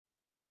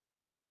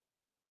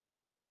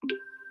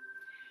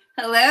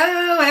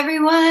Hello,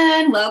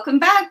 everyone. Welcome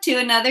back to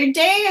another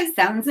day of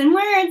Sounds and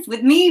Words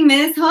with me,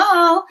 Miss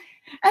Hall,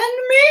 and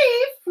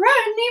me,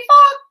 Franny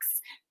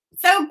Fox.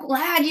 So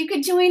glad you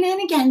could join in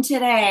again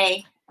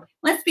today.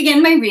 Let's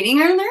begin by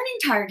reading our learning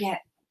target.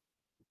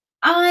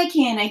 I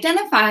can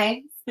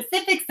identify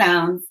specific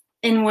sounds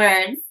in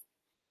words.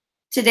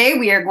 Today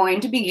we are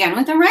going to begin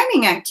with a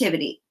rhyming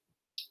activity.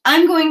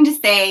 I'm going to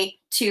say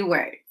 2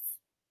 words.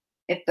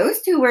 If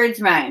those 2 words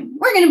rhyme,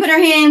 we're going to put our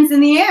hands in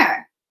the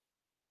air.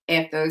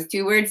 If those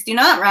 2 words do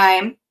not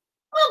rhyme,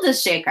 we'll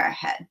just shake our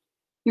head.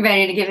 You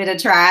ready to give it a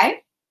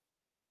try?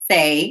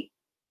 Say,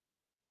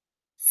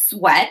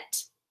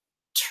 sweat,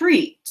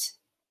 treat.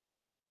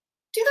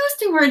 Do those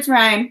 2 words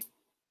rhyme?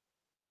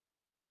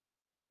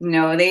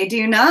 No, they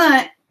do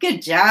not.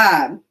 Good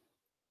job.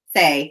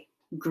 Say,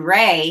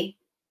 gray,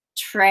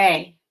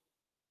 tray.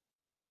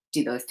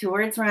 Do those 2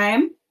 words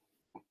rhyme?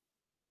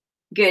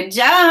 Good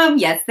job.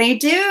 Yes, they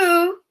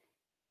do.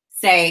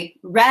 Say,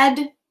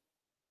 red,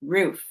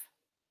 roof.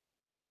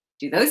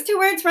 Do those 2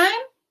 words rhyme?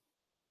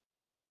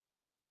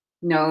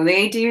 No,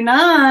 they do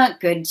not.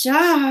 Good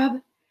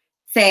job.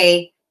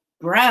 Say,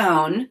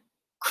 brown,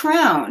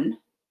 crown.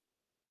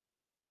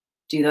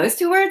 Do those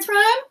 2 words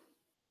rhyme?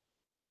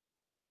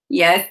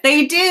 Yes,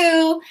 they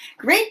do.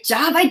 Great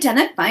job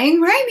identifying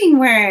rhyming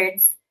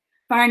words.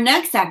 For our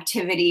next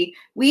activity,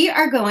 we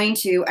are going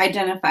to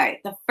identify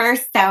the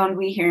first sound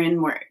we hear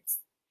in words.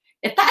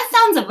 If that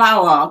sounds a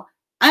vowel,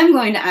 I'm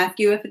going to ask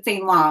you if it's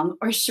a long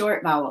or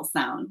short vowel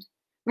sound.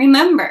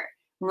 Remember,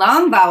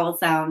 long vowel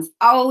sounds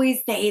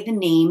always say the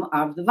name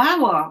of the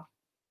vowel.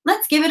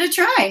 Let's give it a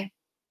try.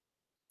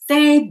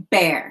 Say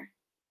bear.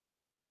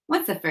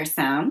 What's the first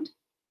sound?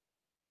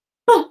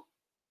 B.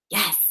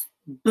 Yes,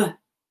 B.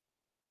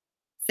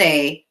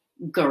 Say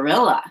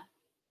gorilla.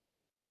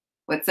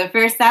 What's the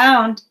first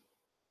sound?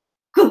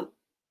 G.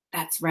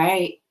 That's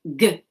right,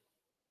 G.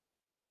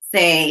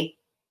 Say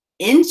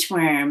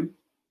inchworm.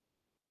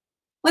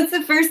 What's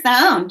the first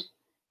sound?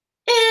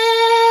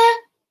 Eh.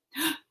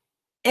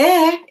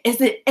 Is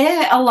it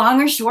a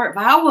long or short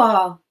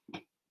vowel?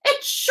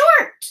 It's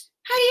short.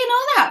 How do you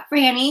know that,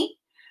 Franny?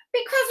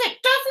 Because it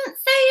doesn't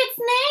say its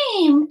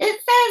name.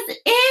 It says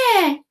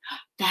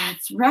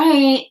That's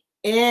right.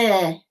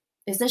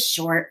 Is a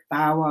short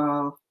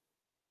vowel.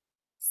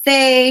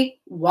 Say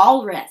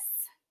walrus.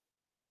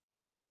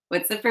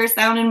 What's the first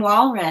sound in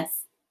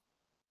walrus?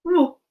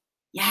 Woo.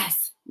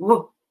 Yes,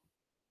 woo.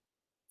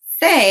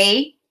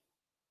 Say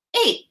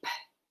ape.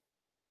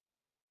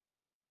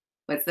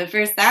 What's the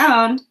first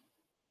sound?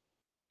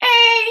 A.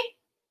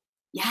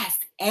 Yes,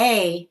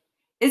 A.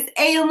 Is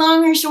A a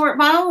long or short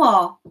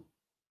vowel?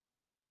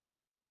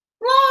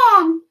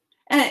 Long.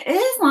 And it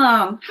is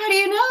long. How do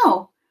you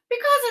know?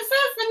 Because it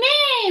says the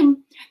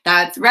name.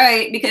 That's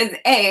right, because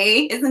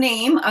A is the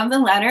name of the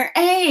letter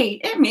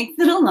A. It makes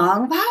it a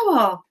long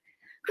vowel.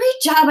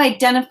 Great job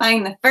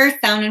identifying the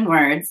first sound in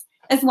words,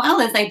 as well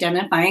as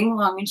identifying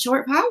long and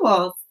short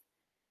vowels.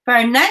 For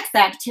our next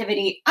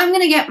activity, I'm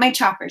going to get my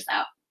choppers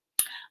out.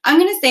 I'm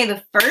going to say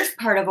the first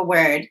part of a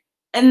word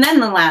and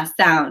then the last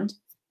sound.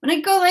 When I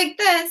go like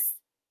this,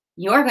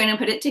 you're going to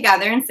put it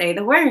together and say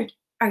the word.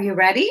 Are you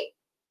ready?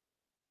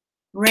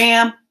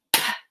 Ramp,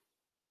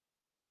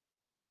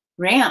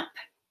 ramp.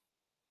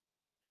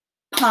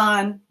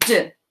 Pond,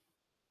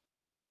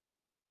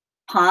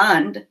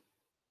 pond.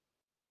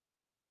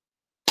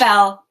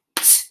 Felt,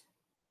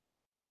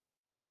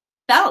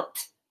 felt.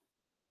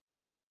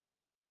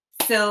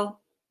 Silk,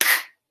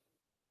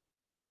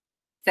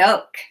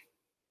 silk.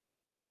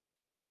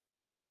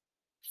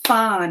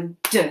 Fond,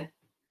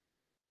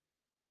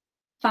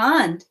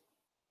 fond.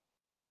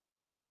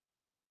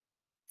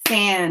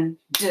 Sand,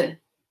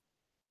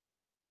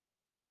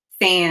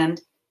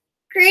 sand.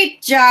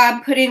 Great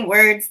job putting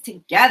words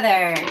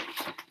together.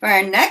 For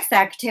our next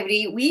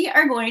activity, we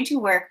are going to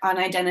work on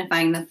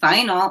identifying the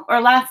final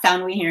or last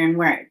sound we hear in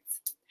words.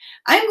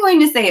 I'm going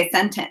to say a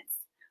sentence.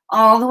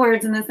 All the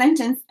words in the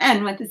sentence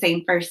end with the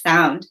same first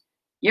sound.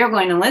 You're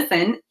going to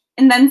listen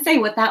and then say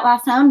what that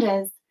last sound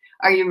is.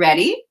 Are you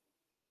ready?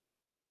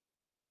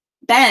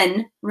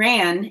 Ben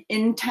ran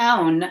in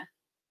town.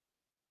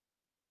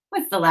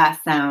 What's the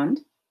last sound?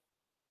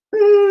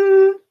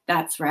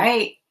 That's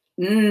right.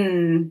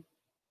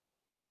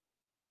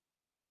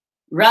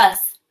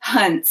 Russ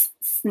hunts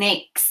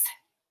snakes.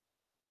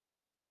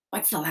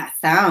 What's the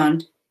last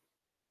sound?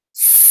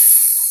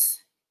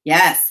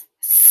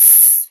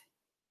 Yes.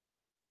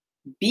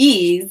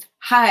 Bees,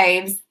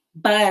 hives,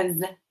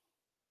 buzz.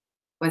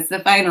 What's the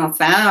final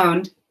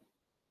sound?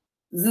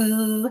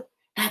 Z.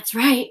 That's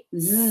right.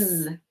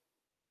 Z.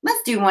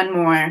 Let's do one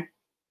more.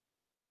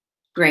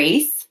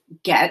 Grace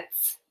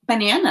gets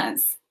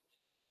bananas.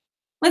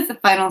 What's the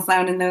final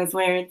sound in those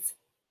words?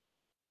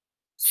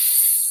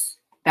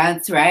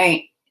 That's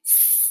right.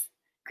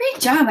 Great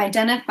job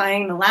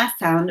identifying the last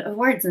sound of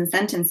words and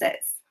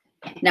sentences.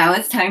 Now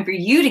it's time for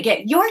you to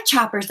get your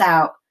choppers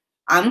out.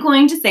 I'm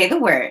going to say the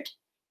word.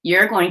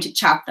 You're going to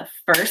chop the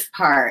first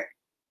part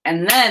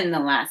and then the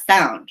last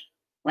sound,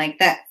 like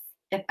this.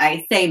 If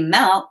I say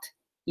melt,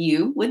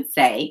 you would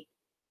say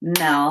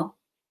melt.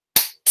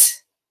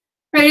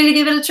 Ready to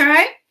give it a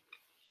try?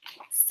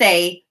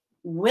 Say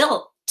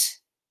wilt.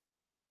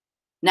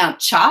 Now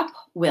chop,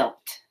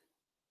 wilt.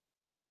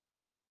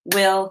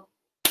 Wilt.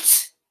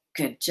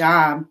 Good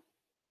job.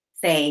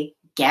 Say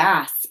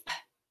gasp.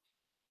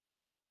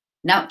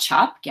 Now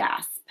chop,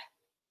 gasp.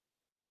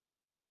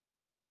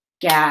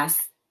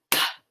 Gasp.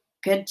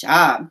 Good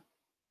job.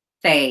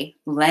 Say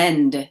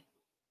lend.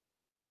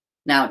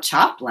 Now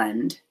chop,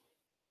 lend.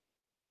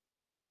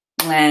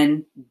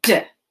 Lend.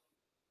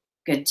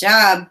 Good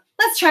job.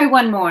 Let's try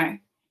one more.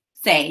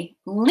 Say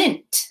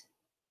lint.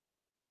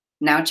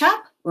 Now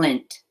chop,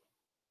 lint.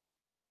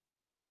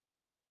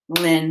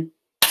 Lint.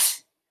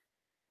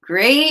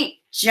 Great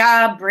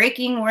job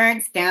breaking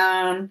words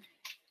down.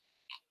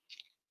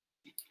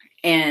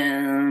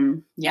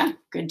 And yeah,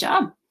 good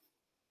job.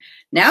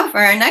 Now for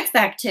our next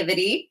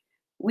activity,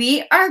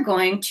 we are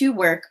going to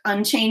work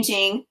on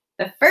changing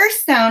the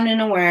first sound in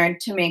a word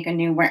to make a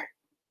new word.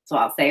 So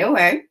I'll say a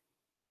word,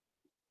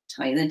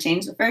 tell you to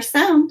change the first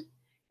sound.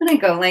 When I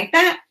go like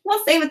that,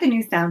 we'll say what the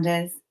new sound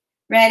is.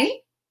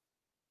 Ready?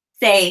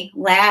 Say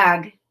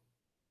lag.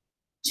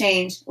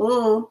 Change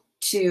oo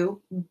to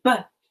b.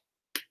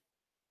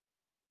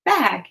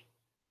 Bag.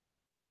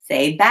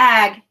 Say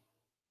bag.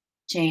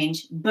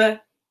 Change b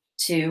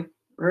to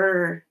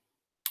r.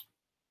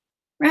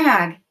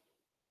 Rag.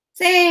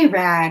 Say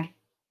rag.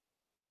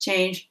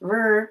 Change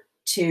r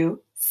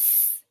to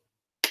s.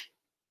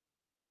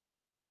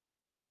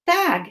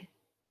 Sag.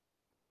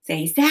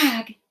 Say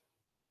sag.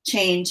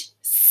 Change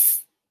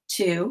s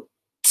to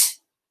t.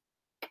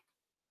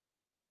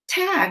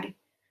 Tag.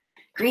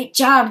 Great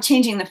job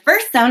changing the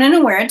first sound in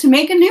a word to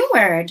make a new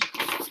word.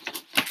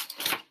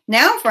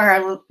 Now for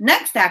our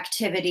next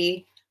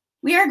activity,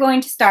 we are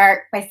going to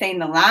start by saying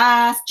the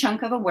last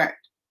chunk of a word.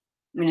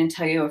 I'm going to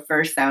tell you a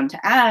first sound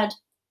to add.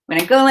 When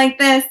I go like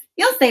this,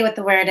 you'll say what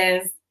the word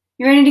is.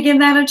 You ready to give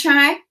that a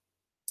try?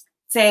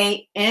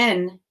 Say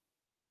in,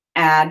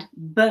 add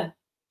b.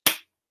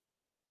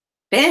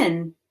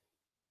 Bin.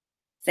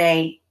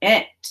 Say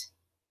it,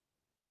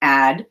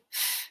 add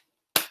f.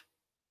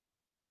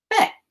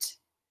 Fit.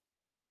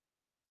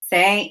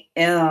 Say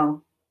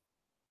ill,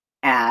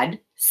 add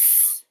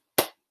s.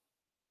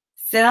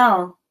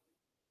 Sill.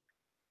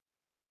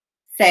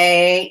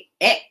 Say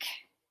ick,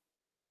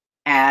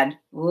 add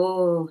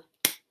ooh.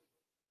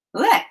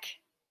 Lick.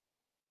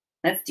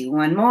 Let's do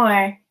one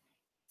more.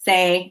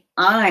 Say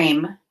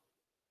I'm,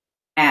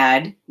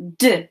 add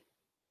d.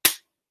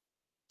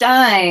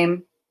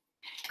 Dime.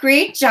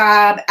 Great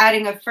job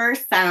adding a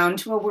first sound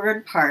to a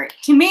word part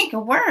to make a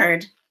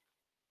word.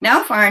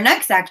 Now for our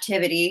next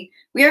activity,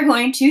 we are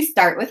going to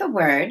start with a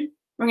word.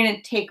 We're going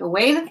to take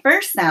away the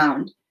first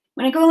sound.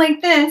 When I go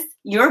like this,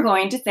 you're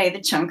going to say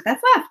the chunk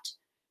that's left.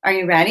 Are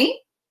you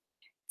ready?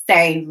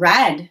 Say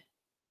red.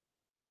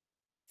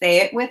 Say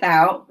it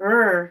without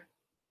r.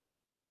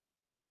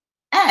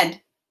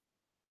 Ed.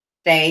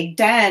 Say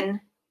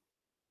den.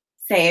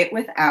 Say it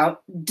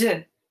without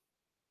d.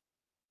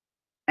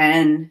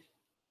 N.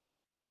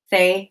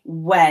 Say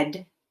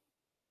wed.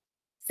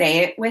 Say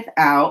it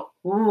without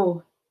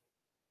ooh.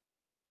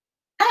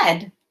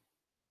 Ed.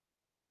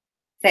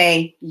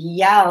 Say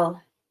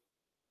yell.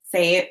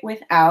 Say it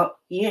without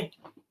y.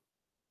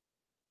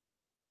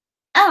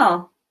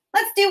 L.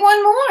 Let's do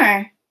one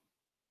more.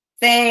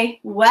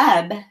 Say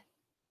web.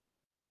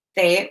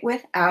 Say it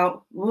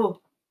without woo.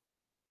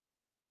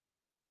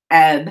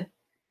 Ebb.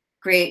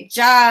 Great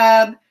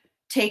job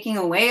taking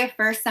away a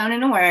first sound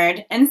in a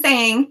word and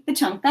saying the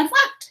chunk that's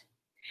left.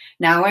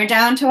 Now we're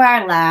down to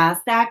our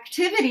last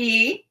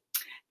activity.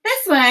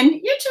 This one,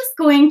 you're just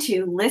going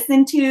to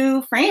listen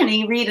to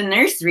Franny read a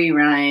nursery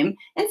rhyme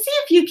and see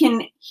if you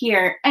can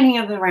hear any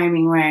of the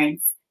rhyming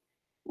words.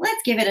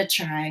 Let's give it a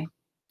try.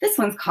 This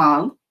one's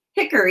called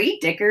Hickory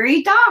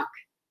Dickory Dock.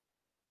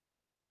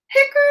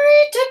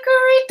 Hickory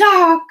Dickory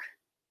Dock,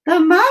 the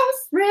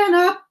mouse ran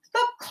up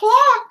the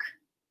clock.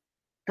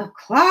 The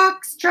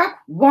clock struck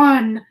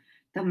 1,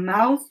 the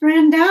mouse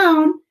ran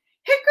down.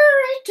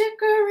 Hickory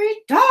Dickory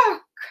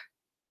Dock.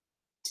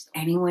 Did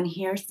anyone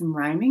hear some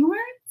rhyming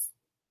words?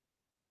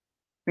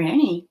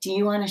 Franny, do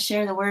you want to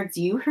share the words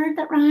you heard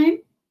that rhyme?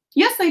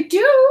 Yes, I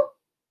do.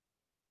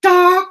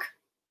 Dock,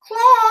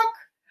 clock.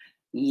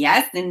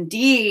 Yes,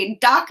 indeed.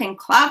 Dock and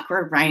clock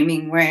were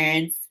rhyming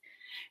words.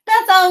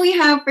 That's all we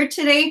have for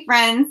today,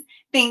 friends.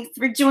 Thanks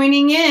for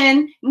joining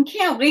in and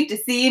can't wait to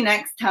see you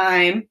next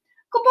time.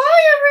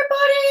 Goodbye,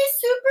 everybody.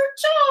 Super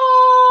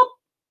job.